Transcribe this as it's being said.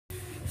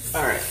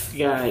Alright,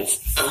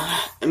 guys,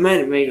 I might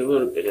have made a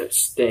little bit of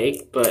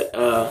mistake, but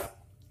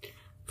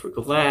for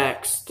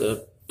Gallax,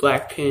 the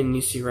black pin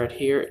you see right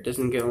here, it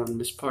doesn't go on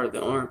this part of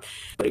the arm,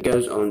 but it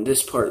goes on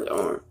this part of the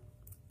arm.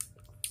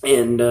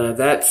 And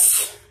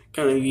that's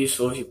kind of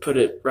useful if you put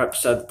it right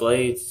beside the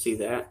blade. See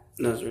that?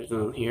 That's what's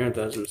on here.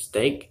 That was a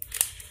mistake.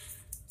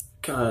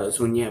 Because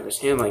when you have his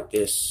hand like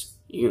this,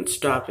 you can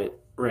stop it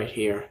right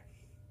here.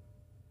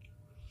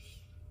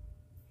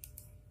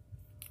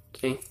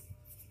 See?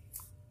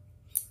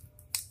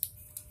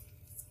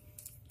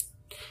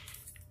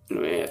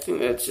 Anyway, I think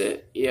that's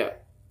it. Yeah.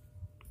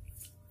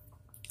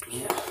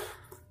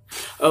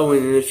 Oh,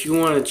 and if you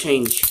want to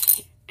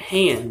change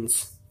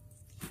hands,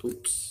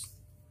 oops.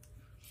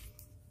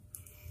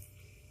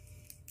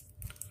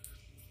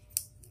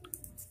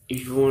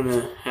 If you want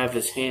to have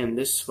his hand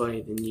this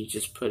way, then you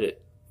just put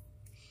it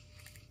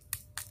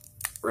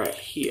right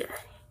here.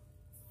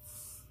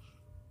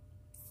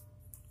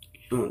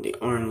 If you want the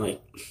arm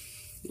like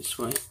this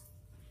way.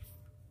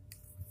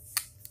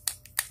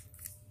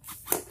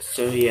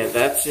 So yeah,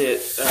 that's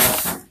it.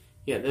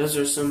 Yeah, those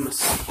are some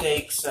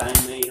mistakes I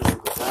made on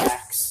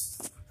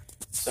Gallax.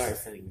 Sorry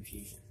for the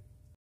confusion.